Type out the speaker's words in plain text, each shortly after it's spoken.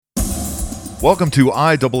Welcome to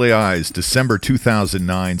IAAI's December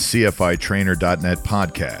 2009 CFITrainer.net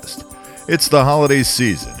podcast. It's the holiday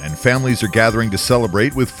season, and families are gathering to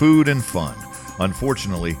celebrate with food and fun.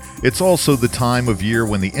 Unfortunately, it's also the time of year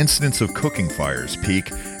when the incidence of cooking fires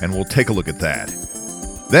peak, and we'll take a look at that.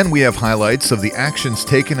 Then we have highlights of the actions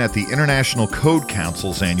taken at the International Code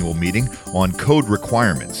Council's annual meeting on code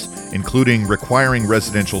requirements, including requiring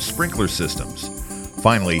residential sprinkler systems.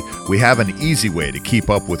 Finally, we have an easy way to keep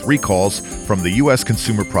up with recalls from the U.S.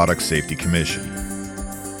 Consumer Product Safety Commission.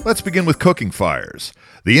 Let's begin with cooking fires.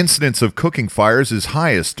 The incidence of cooking fires is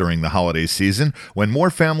highest during the holiday season when more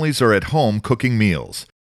families are at home cooking meals.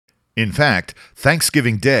 In fact,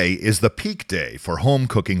 Thanksgiving Day is the peak day for home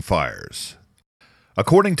cooking fires.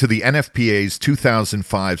 According to the NFPA's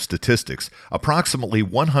 2005 statistics, approximately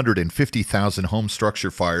 150,000 home structure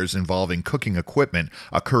fires involving cooking equipment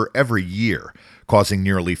occur every year, causing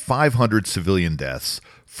nearly 500 civilian deaths,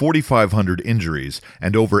 4,500 injuries,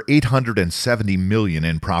 and over $870 million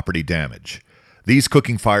in property damage. These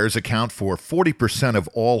cooking fires account for 40% of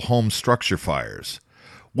all home structure fires.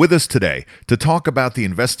 With us today to talk about the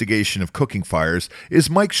investigation of cooking fires is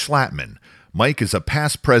Mike Schlattman. Mike is a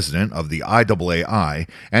past president of the IAAI,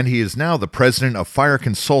 and he is now the president of Fire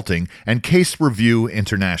Consulting and Case Review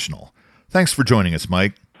International. Thanks for joining us,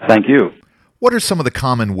 Mike. Thank you. What are some of the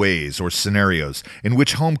common ways or scenarios in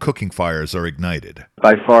which home cooking fires are ignited?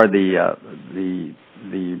 By far, the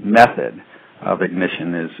method of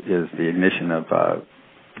ignition is the ignition of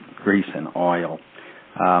grease and oil.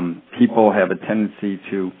 People have a tendency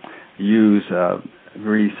to use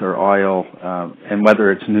grease or oil, and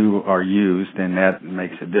whether it's new or used, and that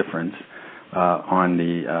makes a difference on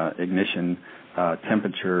the ignition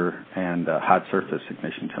temperature and hot surface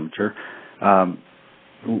ignition temperature.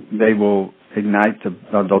 They will ignite,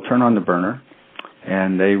 they'll turn on the burner,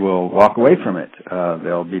 and they will walk away from it.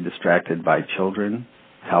 They'll be distracted by children,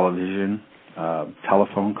 television,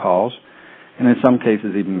 telephone calls, and in some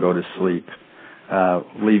cases even go to sleep,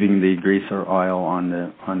 leaving the grease or oil on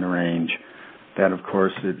the range. That, of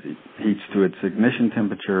course, it heats to its ignition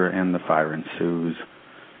temperature, and the fire ensues.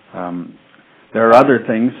 There are other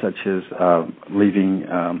things, such as leaving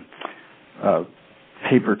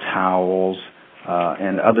paper towels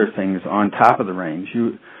and other things on top of the range.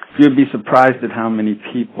 You'd be surprised at how many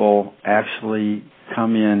people actually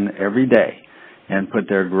come in every day and put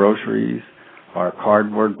their groceries or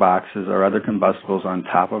cardboard boxes or other combustibles on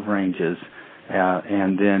top of ranges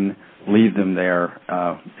and then leave them there,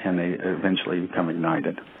 and they eventually become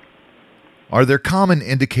ignited. Are there common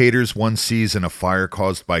indicators one sees in a fire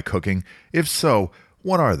caused by cooking? If so,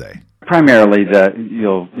 what are they? Primarily,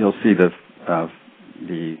 you'll see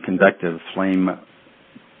the convective flame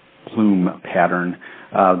plume pattern,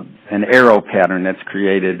 an arrow pattern that's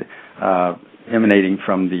created emanating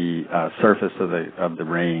from the surface of the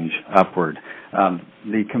range upward.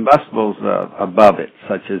 The combustibles above it,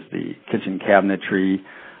 such as the kitchen cabinetry,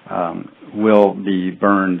 will be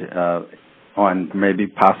burned on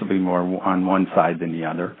possibly more on one side than the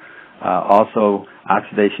other. Also,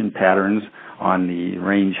 oxidation patterns on the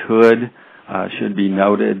range hood should be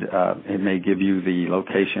noted. It may give you the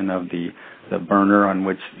location of the burner on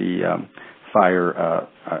which the fire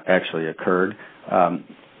actually occurred,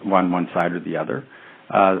 one side or the other.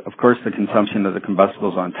 Of course, the consumption of the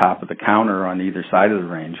combustibles on top of the counter on either side of the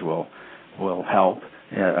range will help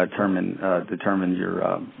determine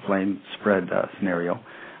your flame spread scenario.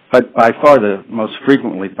 But by far the most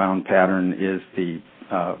frequently found pattern is the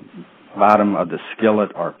bottom of the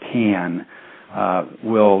skillet or pan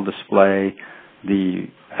will display the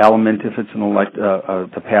element if it's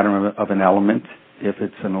the pattern of an element if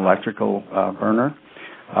it's an electrical burner.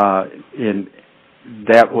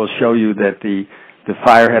 That will show you that the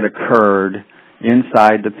fire had occurred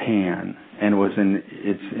inside the pan and was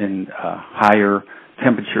in higher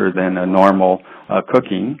temperature than a normal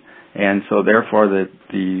cooking, and so therefore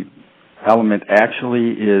the element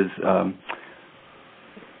actually is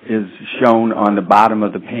shown on the bottom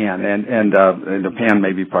of the pan, and the pan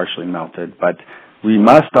may be partially melted. But we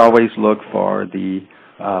must always look for the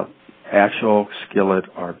actual skillet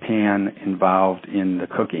or pan involved in the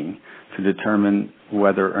cooking to determine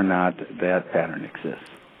whether or not that pattern exists.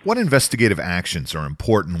 What investigative actions are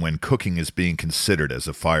important when cooking is being considered as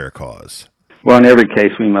a fire cause? Well, in every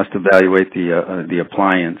case, we must evaluate the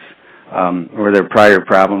appliance. Were there prior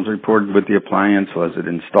problems reported with the appliance? Was it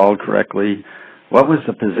installed correctly? What was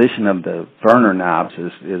the position of the burner knobs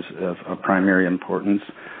is of primary importance.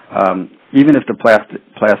 Even if the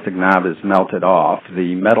plastic knob is melted off,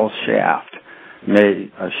 the metal shaft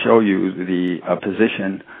may show you the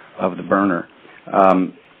position of the burner.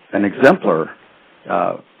 An exemplar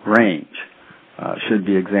range should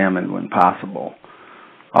be examined when possible.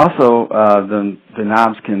 Also, the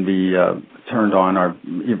knobs can be turned on, or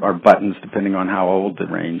buttons, depending on how old the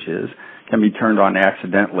range is, can be turned on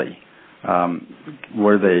accidentally.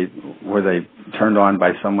 Were they turned on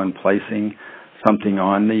by someone placing something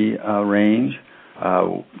on the range?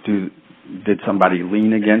 Did somebody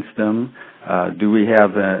lean against them? Do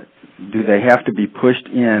they have to be pushed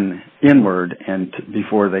inward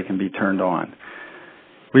before they can be turned on?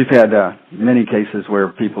 We've had many cases where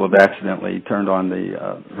people have accidentally turned on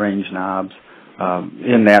the range knobs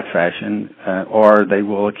in that fashion, or they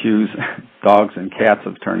will accuse dogs and cats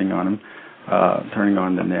of turning on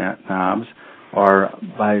the knobs, or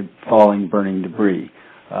by falling burning debris.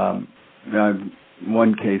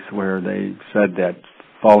 One case where they said that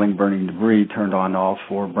falling burning debris turned on all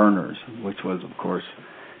 4 burners, which was, of course,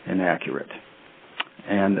 inaccurate.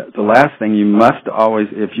 And the last thing, you must always,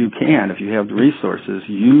 if you have the resources,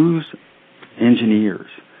 use engineers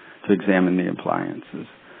to examine the appliances.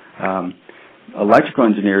 Electrical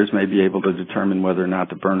engineers may be able to determine whether or not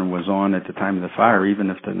the burner was on at the time of the fire, even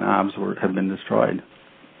if the knobs have been destroyed.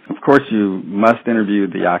 Of course, you must interview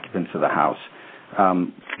the occupants of the house.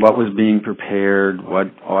 What was being prepared?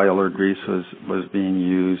 What oil or grease was being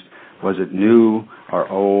used? Was it new or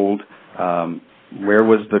old? Where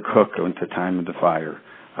was the cook at the time of the fire?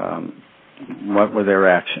 What were their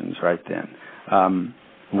actions right then?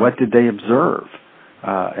 What did they observe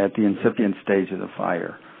at the incipient stage of the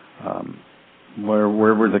fire? Where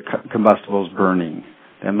were the combustibles burning?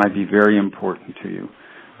 That might be very important to you.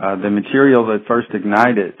 The material that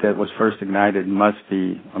was first ignited must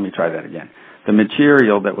be, let me try that again. The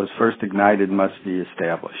material that was first ignited must be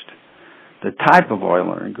established. The type of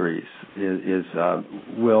oil or grease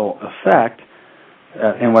will affect,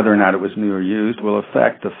 and whether or not it was new or used, will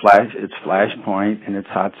affect its flash point and its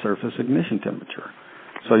hot surface ignition temperature.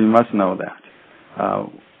 So you must know that.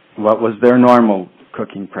 What was their normal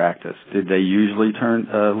cooking practice? Did they usually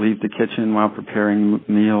leave the kitchen while preparing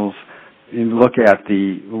meals? You look at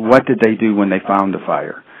what did they do when they found the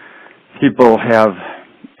fire? People have,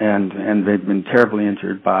 and they've been terribly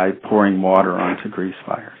injured by pouring water onto grease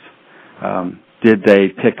fires. Did they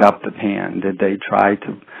pick up the pan? Did they try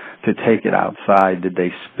to take it outside? Did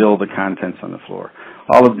they spill the contents on the floor?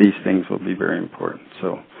 All of these things will be very important.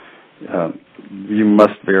 So you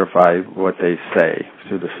must verify what they say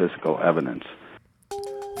through the physical evidence.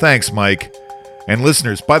 Thanks, Mike. And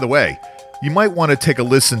listeners, by the way, you might want to take a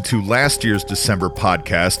listen to last year's December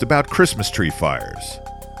podcast about Christmas tree fires.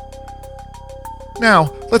 Now,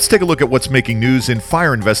 let's take a look at what's making news in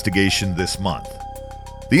fire investigation this month.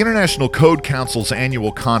 The International Code Council's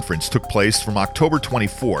annual conference took place from October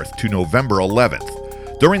 24th to November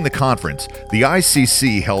 11th. During the conference, the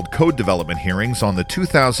ICC held code development hearings on the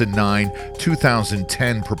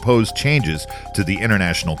 2009-2010 proposed changes to the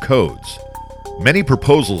international codes. Many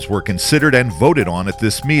proposals were considered and voted on at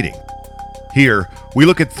this meeting. Here, we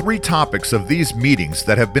look at 3 topics of these meetings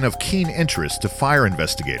that have been of keen interest to fire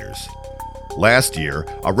investigators. Last year,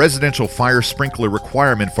 a residential fire sprinkler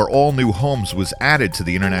requirement for all new homes was added to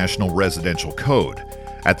the International Residential Code.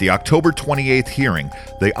 At the October 28th hearing,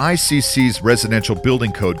 the ICC's Residential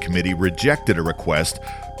Building Code Committee rejected a request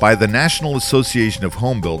by the National Association of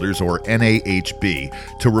Home Builders, or NAHB,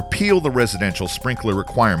 to repeal the residential sprinkler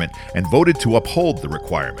requirement and voted to uphold the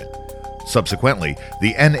requirement. Subsequently,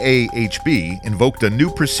 the NAHB invoked a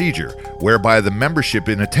new procedure whereby the membership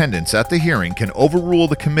in attendance at the hearing can overrule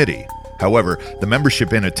the committee. However, the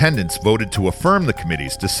membership in attendance voted to affirm the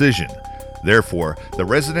committee's decision. Therefore, the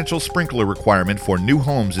residential sprinkler requirement for new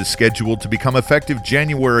homes is scheduled to become effective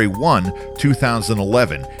January 1,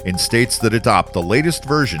 2011, in states that adopt the latest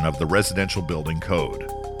version of the Residential Building Code.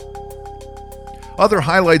 Other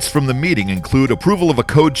highlights from the meeting include approval of a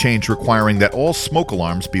code change requiring that all smoke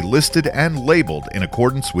alarms be listed and labeled in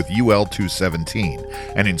accordance with UL 217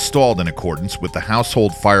 and installed in accordance with the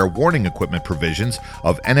household fire warning equipment provisions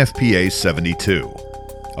of NFPA 72.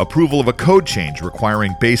 Approval of a code change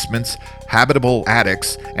requiring basements, habitable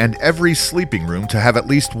attics, and every sleeping room to have at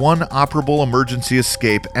least one operable emergency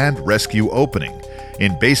escape and rescue opening.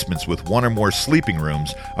 In basements with 1 or more sleeping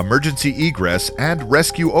rooms, emergency egress and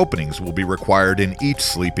rescue openings will be required in each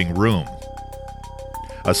sleeping room.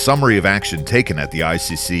 A summary of action taken at the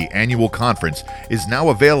ICC annual conference is now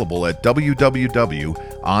available at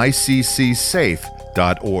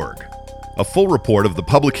www.iccsafe.org. A full report of the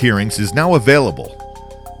public hearings is now available.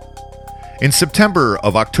 In September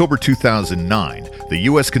of October 2009, the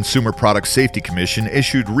U.S. Consumer Product Safety Commission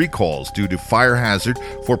issued recalls due to fire hazard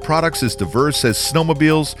for products as diverse as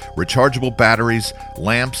snowmobiles, rechargeable batteries,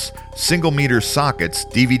 lamps, single-meter sockets,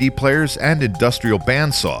 DVD players, and industrial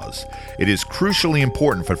bandsaws. It is crucially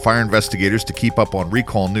important for fire investigators to keep up on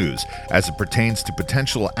recall news as it pertains to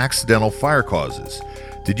potential accidental fire causes.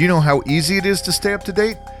 Did you know how easy it is to stay up to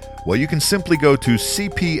date? Well, you can simply go to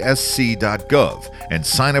cpsc.gov and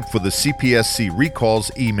sign up for the CPSC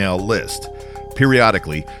Recalls email list.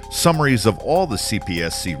 Periodically, summaries of all the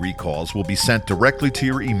CPSC recalls will be sent directly to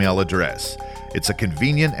your email address. It's a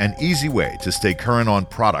convenient and easy way to stay current on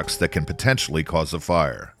products that can potentially cause a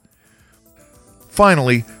fire.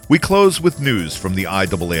 Finally, we close with news from the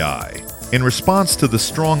IAAI. In response to the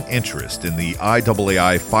strong interest in the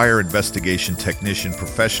IAAI Fire Investigation Technician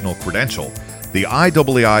Professional Credential, the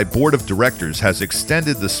IAAI Board of Directors has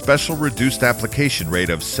extended the special reduced application rate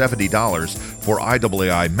of $70 for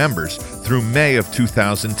IAAI members through May of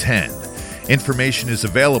 2010. Information is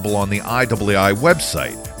available on the IAAI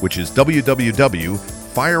website, which is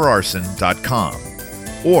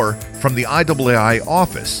www.firearson.com, or from the IAAI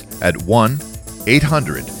office at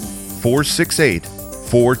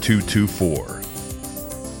 1-800-468-4224.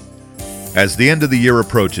 As the end of the year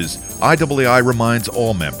approaches, IAAI reminds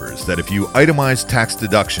all members that if you itemize tax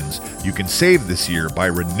deductions, you can save this year by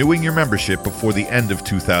renewing your membership before the end of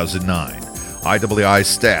 2009. IAAI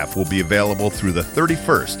staff will be available through the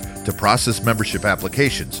 31st to process membership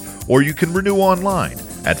applications, or you can renew online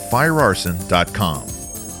at firearson.com.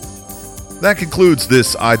 That concludes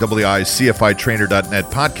this IAAI CFITrainer.net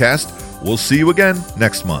podcast. We'll see you again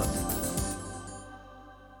next month.